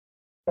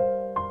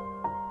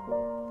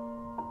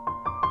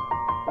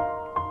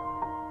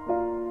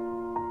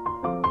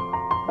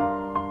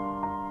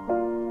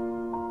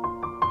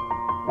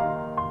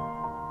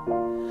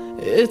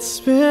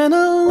It's been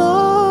a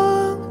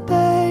long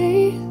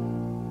day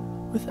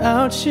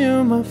without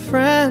you, my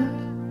friend,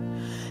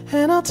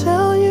 and I'll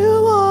tell you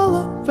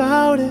all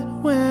about it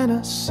when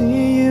I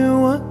see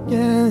you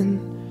again.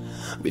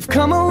 We've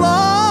come a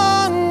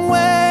long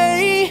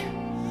way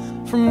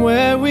from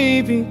where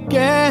we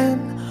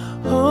began.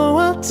 Oh,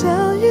 I'll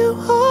tell you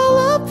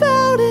all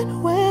about it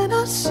when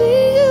I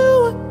see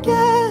you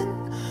again.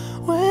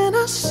 When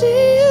I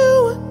see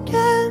you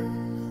again.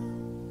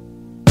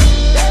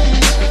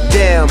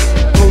 Damn,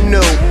 who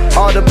knew?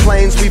 All the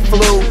planes we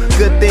flew,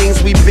 good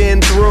things we've been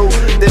through,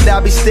 that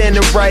I'll be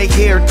standing right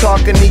here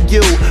talking to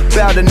you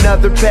about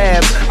another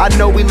path. I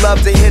know we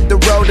love to hit the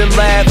road and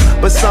laugh,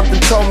 but something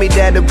told me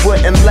that it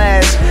wouldn't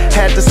last.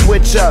 Had to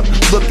switch up,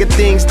 look at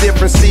things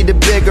different, see the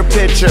bigger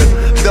picture.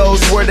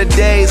 Those were the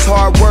days,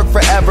 hard work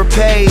forever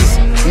pays.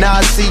 Now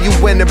I see you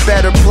in a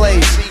better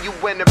place.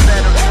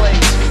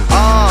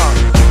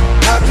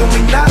 How can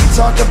we not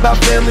talk about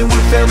family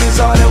when family's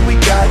all that we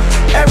got?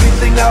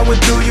 Everything I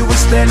went through, you were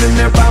standing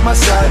there by my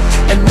side,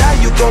 and now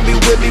you gon' be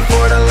with me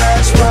for the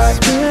last ride.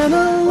 It's been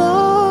a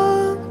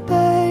long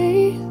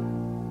day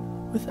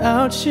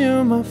without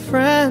you, my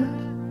friend,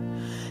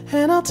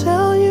 and I'll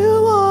tell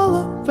you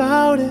all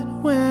about it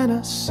when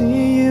I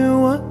see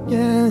you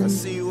again.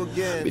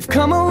 We've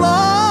come a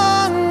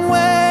long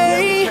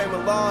way,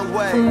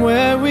 from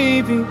where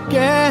we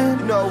began.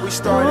 You know, we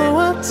started. Oh,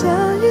 I'll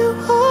tell you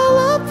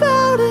all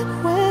about it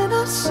when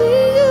I see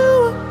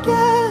you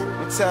again.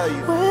 Let me tell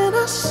you. When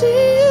I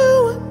see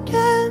you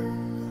again.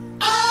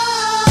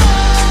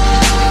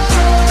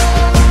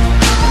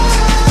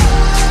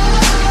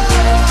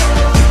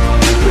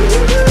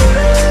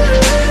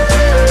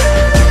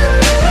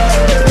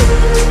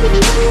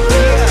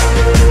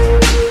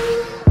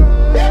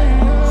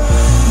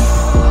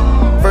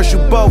 First you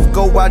both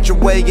go out your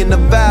way and the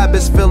vibe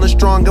is feeling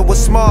strong, and what's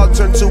small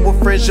turn to a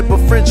friendship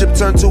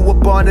turn to a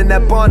bond, and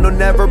that bond will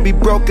never be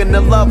broken, the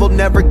love will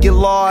never get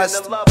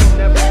lost.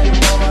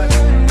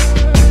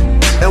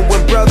 And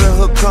when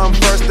brotherhood come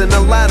first, then the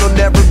line will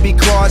never be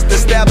crossed.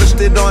 Established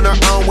it on our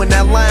own when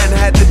that line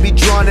had to be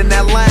drawn, and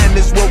that line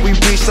is what we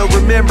reach, so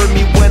remember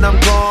me when I'm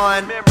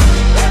gone.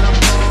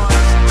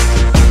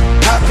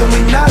 How can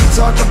we not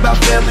talk about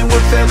family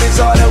when family's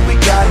all that we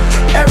got?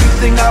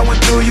 Everything I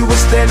went through, you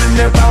were standing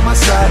there by my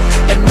side,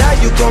 and now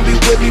you gon' be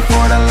with me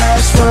for the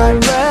last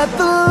ride. Let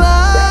the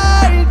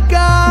light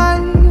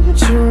guide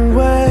your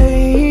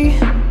way,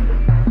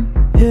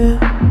 yeah.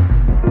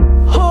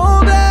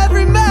 Hold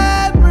every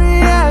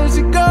memory as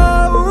you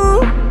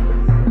go,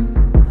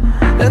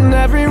 and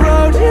every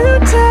road you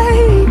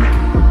take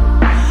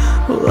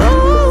will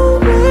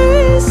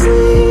always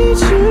lead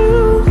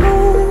you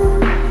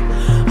home.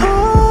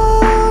 Oh,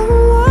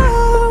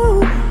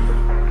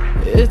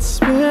 it's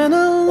been a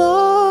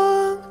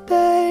long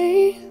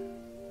day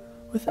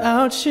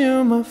without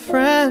you, my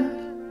friend,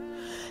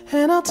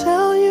 and I'll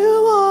tell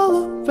you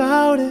all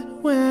about it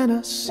when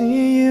I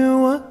see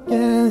you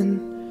again.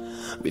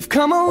 We've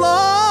come a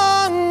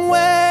long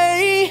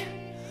way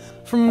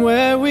from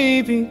where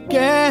we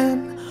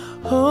began.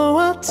 Oh,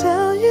 I'll tell